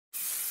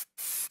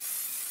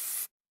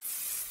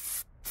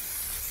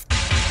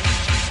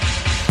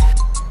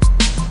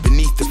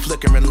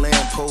Flickering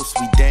lampposts,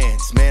 we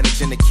dance,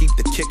 managing to keep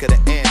the kick of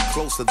the ant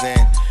closer than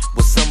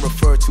what some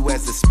refer to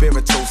as the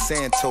Spirito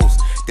Santos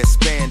that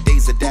span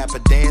days of Dapper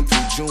Dan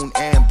through June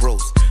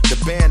Ambrose.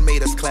 The band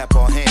made us clap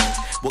our hands.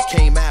 What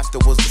came after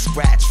was the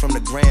scratch from the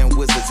Grand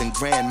Wizards and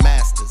Grand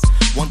Masters.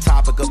 One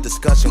topic of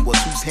discussion was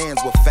whose hands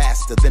were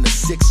faster than a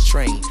 6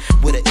 train,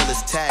 where the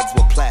illest tags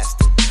were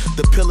plastered.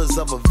 The pillars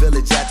of a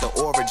village at the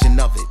origin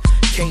of it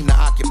came to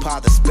occupy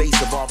the space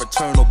of our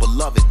eternal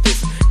beloved.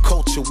 This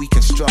culture we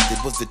constructed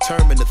was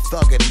determined to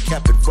thug it and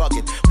kept it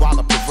rugged while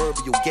the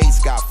proverbial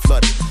gates got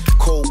flooded.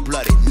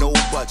 Cold-blooded, no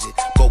budget,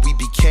 but we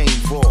became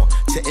raw.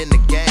 To end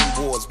the gang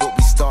wars, what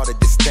we started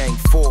this thing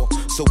for.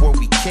 So were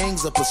we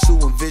kings or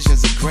pursuing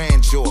visions of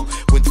grandeur?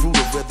 When through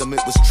the rhythm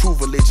it was true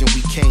religion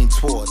we came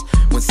towards.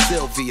 When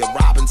Sylvia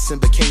Robinson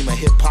became a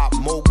hip-hop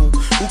mogul,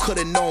 who could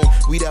have known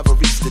we'd ever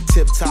reach the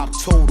tip-top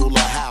total,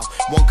 or how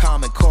one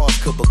common cause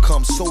could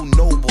become so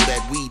noble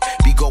that we'd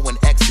be going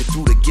exit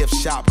through the gift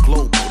shop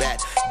global.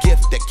 That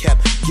gift that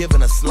kept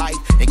giving us life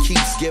and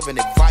keeps giving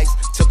advice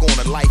took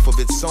on a life of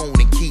its own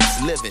and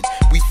keeps living.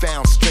 We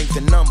found strength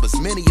in numbers,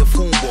 many of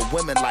whom were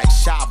women like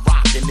Sha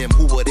Rock and them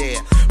who were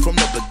there from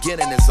the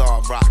beginning as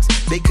our rocks.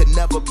 They could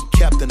never be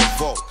kept in a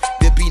vault.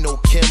 There'd be no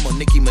Kim or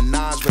Nicki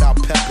Minaj without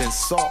pepper and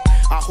salt.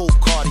 I hope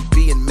Cardi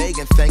B and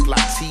Megan thank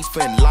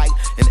Latifah and Light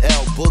and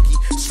L Boogie,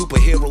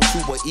 superheroes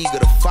who were eager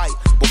to fight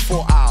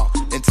before our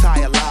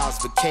entire lives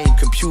became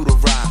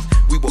computerized.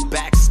 We were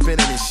back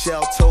spinning in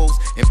shell toes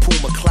and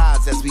Puma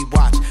Clydes as we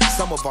watch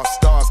some of our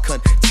stars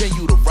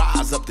continue to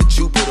rise up to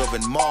Jupiter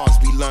and Mars.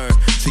 We learn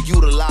to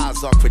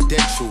utilize our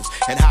credentials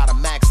and how to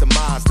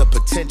maximize the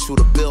potential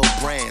to build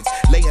brands.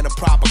 Laying the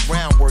proper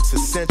groundwork's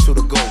essential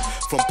to go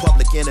from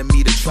Public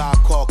Enemy to Tribe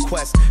Called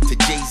Quest to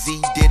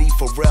Jay-Z, Diddy,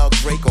 Pharrell,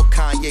 Drake, or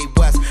Kanye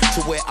West,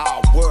 to where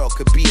our world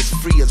could be as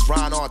free as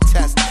Ron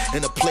Artest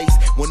in a place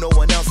where no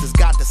one else has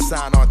got to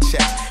sign our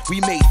checks. We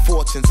made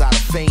fortunes out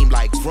of fame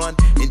like Run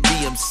and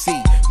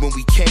DMC when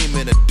we came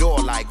in the door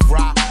like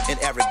Rock and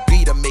Eric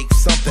B to make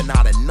something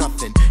out of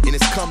nothing. And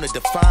it's come to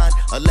define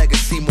a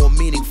legacy more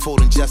meaningful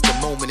than just a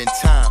moment in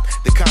time.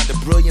 The kind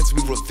of brilliance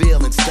we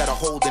reveal instead of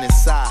holding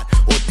inside.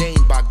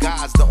 Ordained by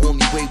God's the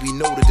only way we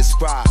know to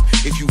describe.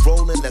 If you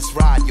rollin', let's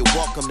ride. You're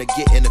welcome to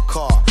get in the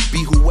car.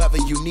 Be whoever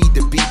you need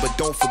to be, but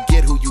don't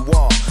forget who you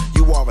are.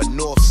 You are a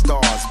North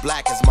Star, as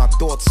black as my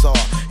thoughts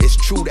are. It's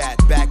true that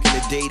back in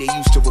the day they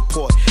used to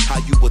report how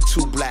you were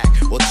too black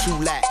or too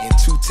Latin,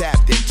 too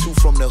tapped in, too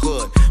from the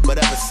hood. But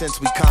ever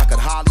since we conquered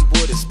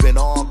Hollywood, it's been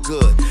all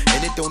good.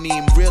 And it don't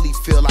even really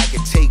feel like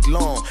it take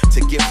long to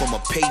get from a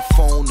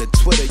payphone to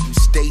Twitter. You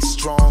stay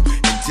strong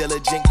and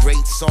diligent.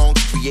 Great songs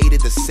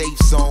created the safe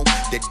zone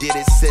that did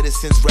it.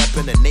 Citizens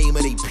repping the name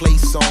of they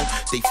place on.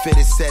 They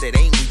fitted said it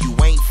ain't where you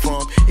ain't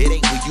from. It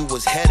ain't where you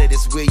was headed,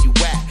 it's where you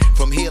at.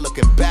 From here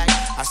looking back,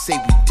 I say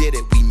we did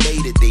it, we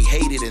made it. They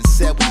hated and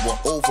said we were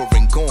over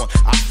and gone.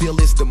 I feel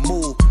it's the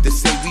move to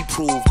say we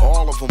proved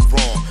all of them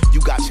wrong. You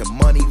got your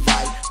money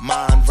right,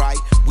 mine right.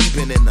 We've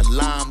been in the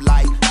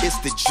limelight. It's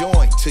the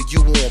joint till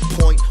you on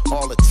point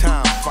all the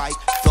time. Fight,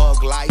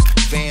 thug life,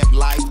 vamp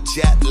life,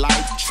 jet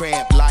life,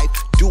 tramp life.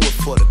 Do it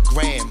for the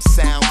gram.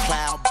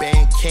 SoundCloud,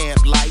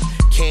 Bandcamp life.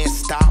 Can't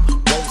stop,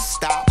 won't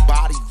stop.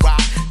 Body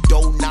rock,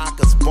 dough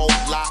knockers, bolt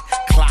lock.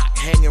 Clock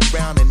hanging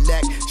round the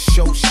neck.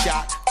 Show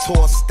shot,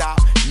 tour stop.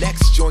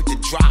 Next joint to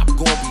drop,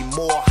 gonna be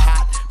more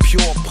hot.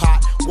 Pure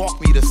pot, walk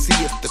me to see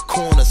if the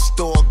corner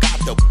store got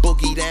the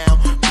boogie down.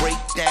 Break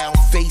down,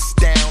 face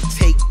down,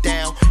 take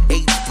down.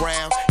 H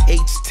Brown,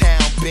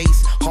 H-Town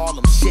bass,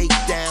 Harlem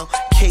shakedown.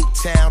 Cape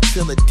Town,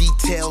 till the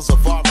details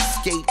of our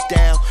escape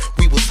down.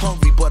 We was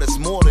hungry, but it's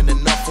more than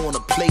enough on the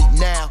plate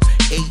now.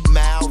 8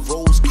 Mile,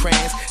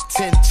 Rosecrans,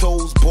 10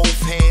 toes,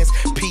 both hands.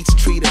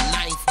 Peachtree to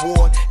 9th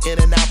Ward, in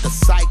and out the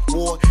psych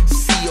ward.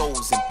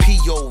 COs and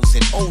POs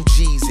and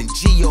OGs and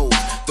GOs.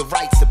 The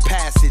rites of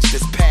passage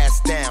that's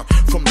passed down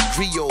from the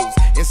griots.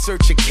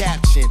 Insert your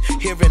caption,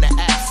 here in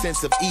the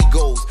absence of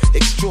egos.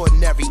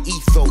 Extraordinary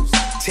ethos,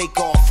 take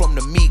off from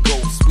the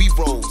Migos. We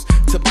rose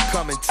to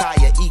become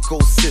entire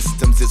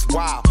ecosystems. It's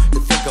wild to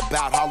think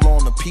about how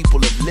long the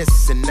people have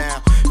listened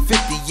now.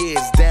 50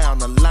 years down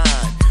the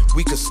line,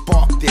 we could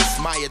spark this.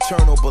 My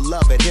eternal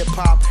beloved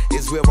hip-hop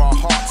is where our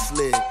hearts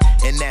live,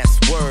 and that's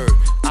word.